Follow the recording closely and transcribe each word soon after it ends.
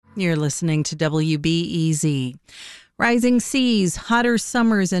You're listening to WBEZ. Rising seas, hotter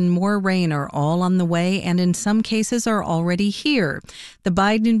summers, and more rain are all on the way, and in some cases are already here. The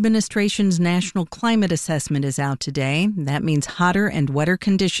Biden administration's National Climate Assessment is out today. That means hotter and wetter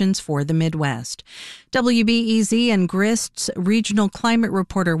conditions for the Midwest. WBEZ and Grist's regional climate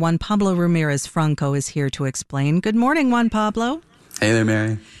reporter Juanpablo Ramirez-Franco is here to explain. Good morning, Juanpablo. Hey there,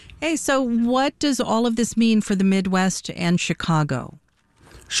 Mary. Hey, so what does all of this mean for the Midwest and Chicago?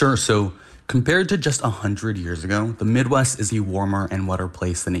 Sure. So compared to just 100 years ago, the Midwest is a warmer and wetter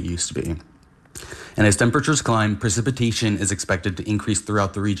place than it used to be. And as temperatures climb, precipitation is expected to increase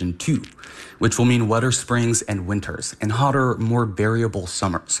throughout the region too, which will mean wetter springs and winters and hotter, more variable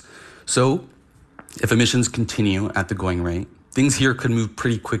summers. So if emissions continue at the going rate, things here could move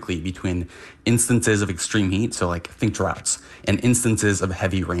pretty quickly between instances of extreme heat, so like think droughts, and instances of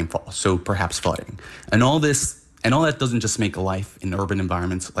heavy rainfall, so perhaps flooding. And all that doesn't just make life in urban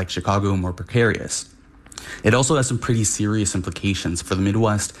environments like Chicago more precarious. It also has some pretty serious implications for the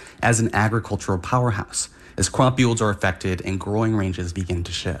Midwest as an agricultural powerhouse, as crop yields are affected and growing ranges begin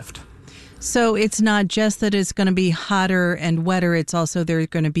to shift. So it's not just that it's going to be hotter and wetter, it's also there are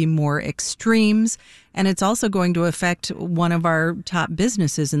going to be more extremes, and it's also going to affect one of our top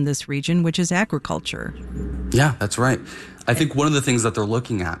businesses in this region, which is agriculture. Yeah, that's right. I think one of the things that they're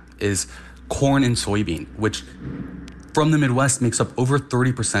looking at is corn and soybean, which from the Midwest makes up over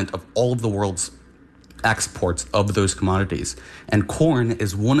 30% of all of the world's exports of those commodities. And corn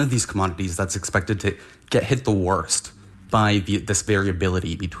is one of these commodities that's expected to get hit the worst by this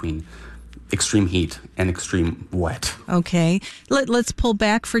variability between extreme heat and extreme wet. Okay. Let's pull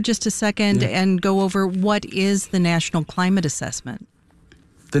back for just a second and go over what is the National Climate Assessment.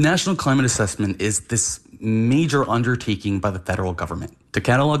 The National Climate Assessment is this major undertaking by the federal government to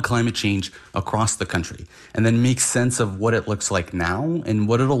catalog climate change across the country and then make sense of what it looks like now and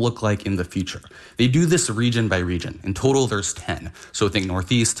what it'll look like in the future. They do this region by region. In total, there's 10. So think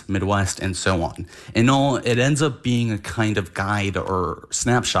Northeast, Midwest, and so on. In all, it ends up being a kind of guide or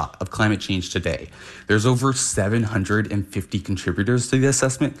snapshot of climate change today. There's over 750 contributors to the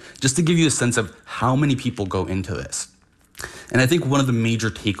assessment, just to give you a sense of how many people go into this. And I think one of the major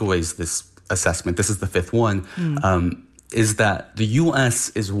takeaways this assessment, this is the fifth one, is that the U.S.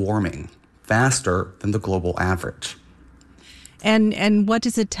 is warming faster than the global average. And what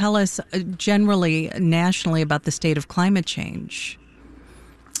does it tell us generally, nationally, about the state of climate change?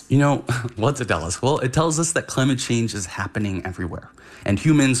 You know, what's it tell us? Well, it tells us that climate change is happening everywhere, and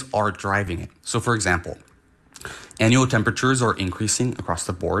humans are driving it. So, for example, annual temperatures are increasing across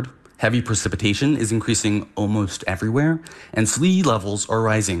the board. Heavy precipitation is increasing almost everywhere, and sea levels are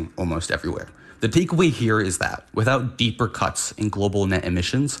rising almost everywhere. The takeaway here is that without deeper cuts in global net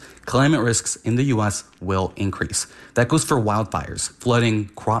emissions, climate risks in the U.S. will increase. That goes for wildfires, flooding,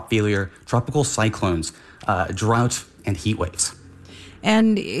 crop failure, tropical cyclones, drought, and heat waves.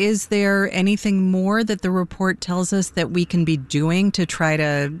 And is there anything more that the report tells us that we can be doing to try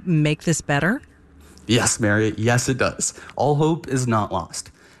to make this better? Yes, Mary, yes, it does. All hope is not lost.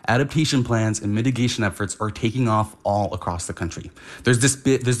 Adaptation plans and mitigation efforts are taking off all across the country. There's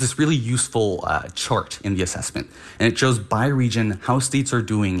this really useful chart in the assessment, and it shows by region how states are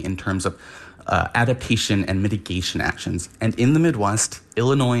doing in terms of adaptation and mitigation actions. And in the Midwest,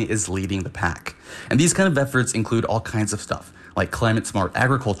 Illinois is leading the pack. And these kind of efforts include all kinds of stuff, like climate-smart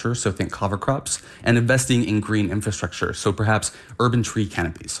agriculture, so think cover crops, and investing in green infrastructure, so perhaps urban tree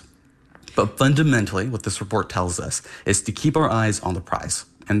canopies. But fundamentally, what this report tells us is to keep our eyes on the prize.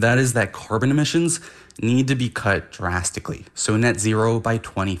 And that is that carbon emissions need to be cut drastically, so net zero by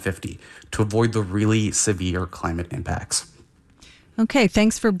 2050, to avoid the really severe climate impacts. Okay,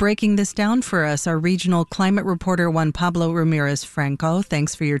 thanks for breaking this down for us. Our regional climate reporter, Juanpablo Ramirez-Franco,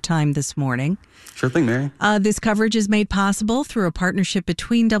 thanks for your time this morning. Sure thing, Mary. This coverage is made possible through a partnership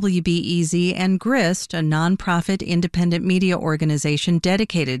between WBEZ and Grist, a nonprofit independent media organization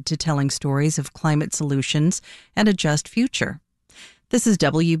dedicated to telling stories of climate solutions and a just future. This is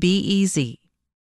WBEZ.